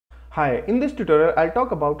Hi, in this tutorial I'll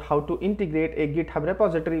talk about how to integrate a GitHub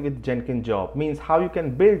repository with Jenkins Job, means how you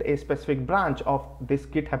can build a specific branch of this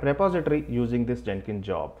GitHub repository using this Jenkins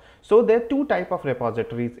Job. So there are two types of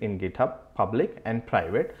repositories in GitHub, public and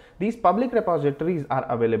private. These public repositories are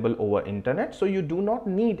available over internet, so you do not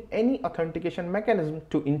need any authentication mechanism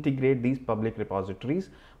to integrate these public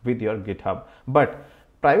repositories with your GitHub. But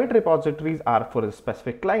private repositories are for a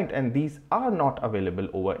specific client and these are not available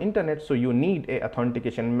over internet, so you need a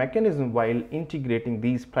authentication mechanism while integrating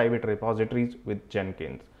these private repositories with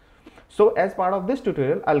Jenkins. So as part of this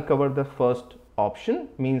tutorial, I'll cover the first option,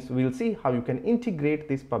 means we'll see how you can integrate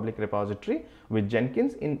this public repository with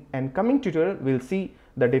Jenkins. In coming tutorial, we'll see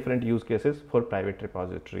the different use cases for private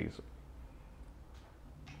repositories.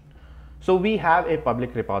 So we have a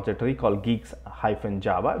public repository called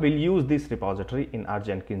geeks-java. We'll use this repository in our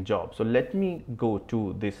Jenkins job. So let me go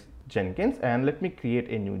to this Jenkins and let me create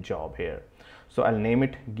a new job here. So I'll name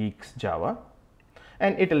it geeks-java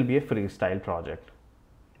and it will be a freestyle project.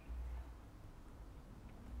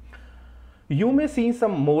 You may see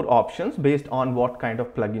some more options based on what kind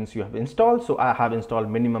of plugins you have installed. So I have installed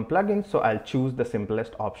minimum plugins, so I'll choose the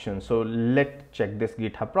simplest option. So let's check this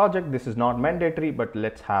GitHub project. This is not mandatory, but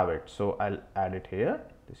let's have it. So I'll add it here,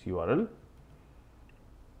 this URL.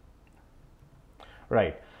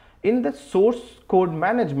 Right. In the source code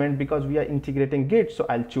management, because we are integrating Git, so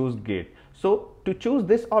I'll choose Git. So to choose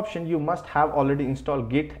this option, you must have already installed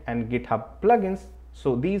Git and GitHub plugins.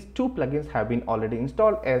 So these two plugins have been already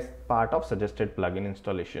installed as part of suggested plugin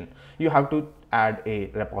installation. You have to add a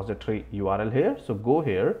repository URL here. So go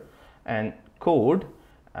here and code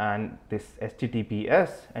and this HTTPS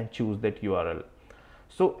and choose that URL.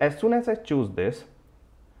 So as soon as I choose this,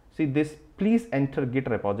 see this, please enter Git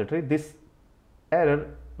repository, this error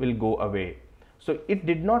will go away. So it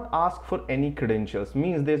did not ask for any credentials,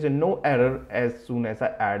 means there's no error as soon as I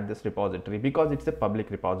add this repository because it's a public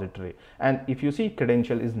repository. And if you see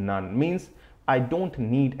credential is none, means I don't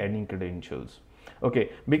need any credentials. Okay,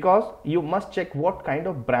 because you must check what kind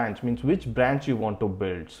of branch, means which branch you want to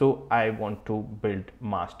build. So I want to build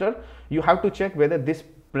master. You have to check whether this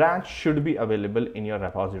branch should be available in your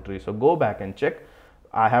repository. So go back and check.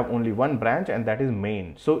 I have only one branch and that is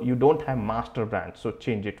main. So you don't have master branch. So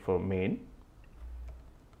change it for main.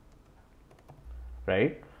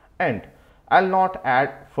 Right, and I'll not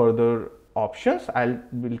add further options.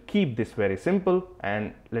 Will keep this very simple,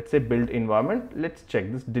 and let's say build environment. Let's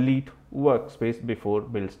check this delete workspace before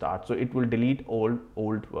build starts. So it will delete old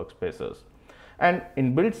workspaces. And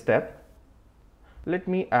in build step, let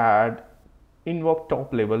me add invoke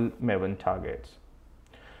top level Maven targets.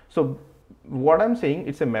 So what I'm saying,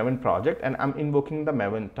 it's a Maven project and I'm invoking the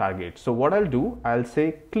Maven target. So what I'll do, I'll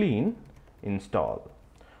say clean install.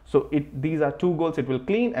 So these are two goals. It will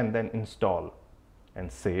clean and then install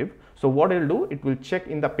and save. So what it'll do, it will check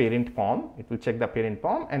in the parent POM. It will check the parent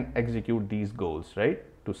POM and execute these goals, right,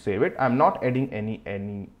 to save it. I'm not adding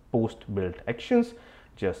any post build actions,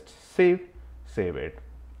 just save it.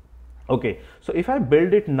 Okay, so if I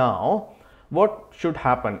build it now, what should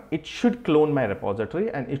happen? It should clone my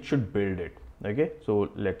repository and it should build it. Okay, so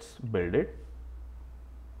let's build it.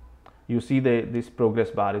 You see this progress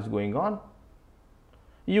bar is going on.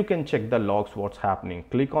 You can check the logs, what's happening.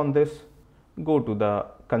 Click on this, go to the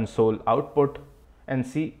console output and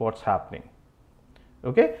see what's happening.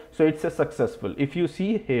 Okay, so it's a successful. If you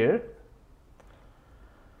see here,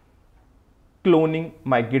 cloning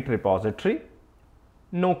my Git repository,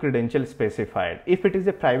 no credential specified. If it is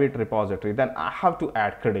a private repository, then I have to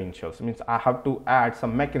add credentials, means I have to add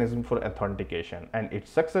some mechanism for authentication, and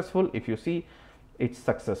it's successful. If you see, it's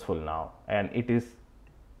successful now, and it is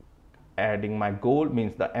adding my goal,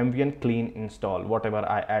 means the mvn clean install whatever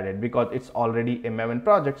I added, because it's already a Maven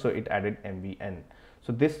project, so it added mvn.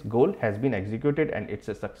 So this goal has been executed and it's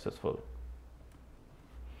a successful.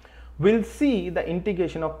 We'll see the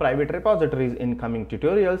integration of private repositories in coming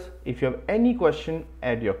tutorials. If you have any question,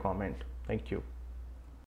 add your comment. Thank you.